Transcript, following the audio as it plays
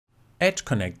Edge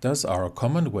connectors are a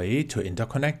common way to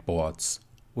interconnect boards,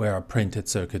 where a printed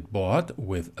circuit board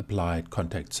with applied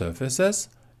contact surfaces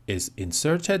is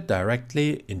inserted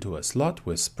directly into a slot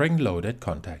with spring-loaded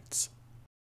contacts.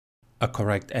 A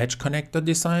correct edge connector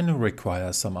design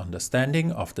requires some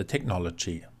understanding of the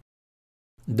technology.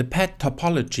 The pad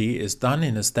topology is done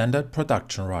in a standard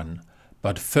production run,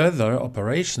 but further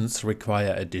operations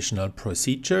require additional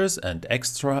procedures and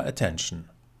extra attention.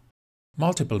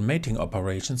 Multiple mating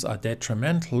operations are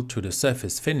detrimental to the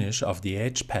surface finish of the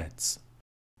edge pads.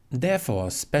 Therefore,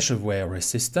 special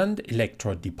wear-resistant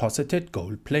electro-deposited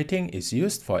gold plating is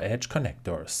used for edge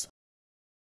connectors.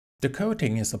 The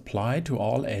coating is applied to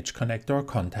all edge connector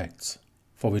contacts,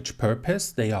 for which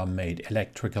purpose they are made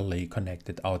electrically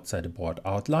connected outside the board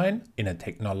outline in a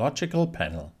technological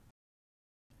panel.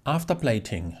 After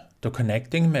plating, the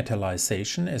connecting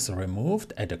metallization is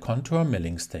removed at the contour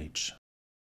milling stage.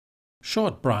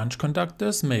 Short branch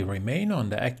conductors may remain on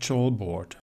the actual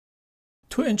board.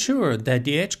 To ensure that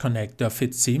the edge connector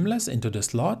fits seamless into the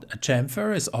slot, a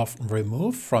chamfer is often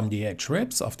removed from the edge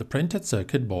ribs of the printed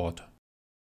circuit board.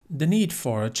 The need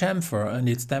for a chamfer and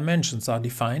its dimensions are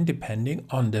defined depending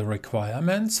on the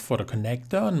requirements for the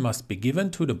connector and must be given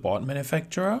to the board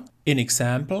manufacturer, in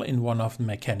example in one of the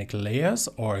mechanical layers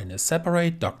or in a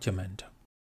separate document.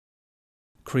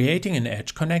 Creating an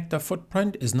edge connector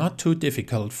footprint is not too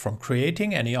difficult from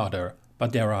creating any other,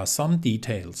 but there are some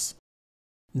details.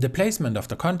 The placement of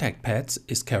the contact pads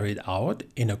is carried out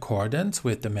in accordance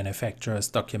with the manufacturer's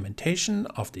documentation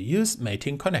of the used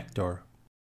mating connector.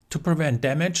 To prevent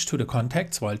damage to the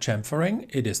contacts while chamfering,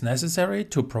 it is necessary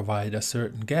to provide a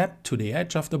certain gap to the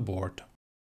edge of the board.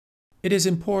 It is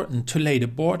important to lay the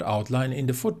board outline in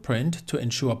the footprint to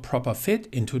ensure proper fit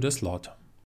into the slot.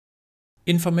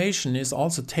 Information is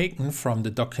also taken from the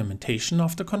documentation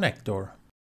of the connector.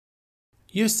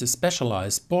 Use the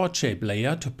specialized board shape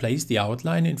layer to place the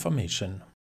outline information.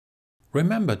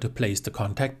 Remember to place the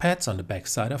contact pads on the back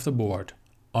side of the board,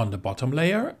 on the bottom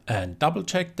layer, and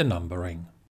double-check the numbering.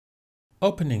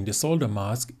 Opening the solder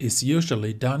mask is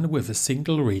usually done with a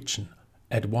single region,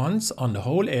 at once on the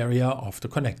whole area of the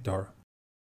connector.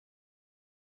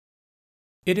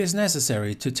 It is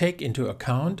necessary to take into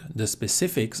account the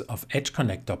specifics of edge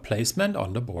connector placement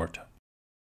on the board.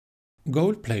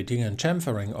 Gold plating and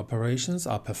chamfering operations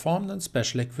are performed on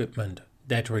special equipment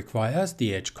that requires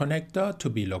the edge connector to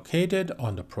be located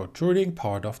on the protruding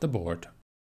part of the board.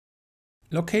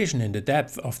 Location in the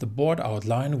depth of the board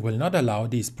outline will not allow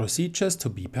these procedures to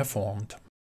be performed.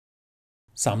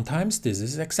 Sometimes this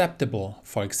is acceptable,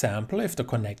 for example if the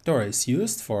connector is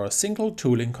used for a single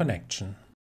tooling connection.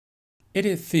 It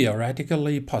is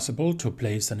theoretically possible to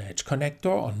place an edge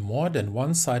connector on more than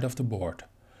one side of the board,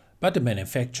 but the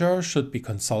manufacturer should be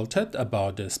consulted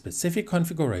about the specific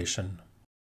configuration.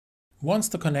 Once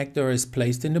the connector is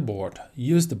placed in the board,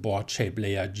 use the board shape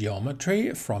layer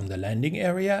geometry from the landing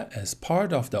area as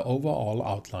part of the overall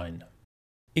outline.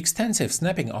 Extensive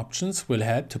snapping options will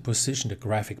help to position the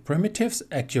graphic primitives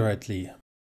accurately.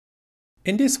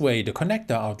 In this way, the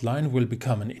connector outline will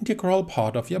become an integral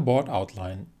part of your board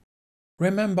outline.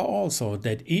 Remember also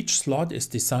that each slot is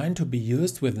designed to be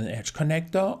used with an edge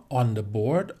connector on the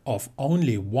board of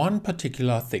only one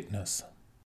particular thickness.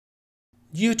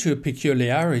 Due to a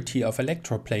peculiarity of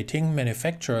electroplating,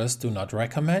 manufacturers do not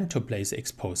recommend to place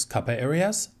exposed copper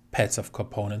areas, pads of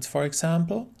components for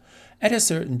example, at a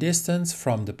certain distance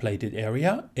from the plated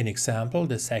area, in example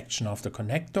the section of the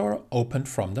connector opened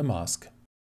from the mask.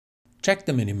 Check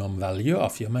the minimum value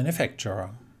of your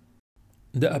manufacturer.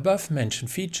 The above-mentioned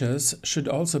features should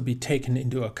also be taken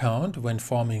into account when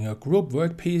forming a group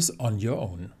workpiece on your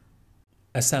own.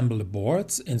 Assemble the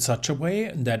boards in such a way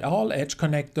that all edge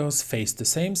connectors face the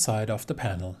same side of the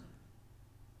panel.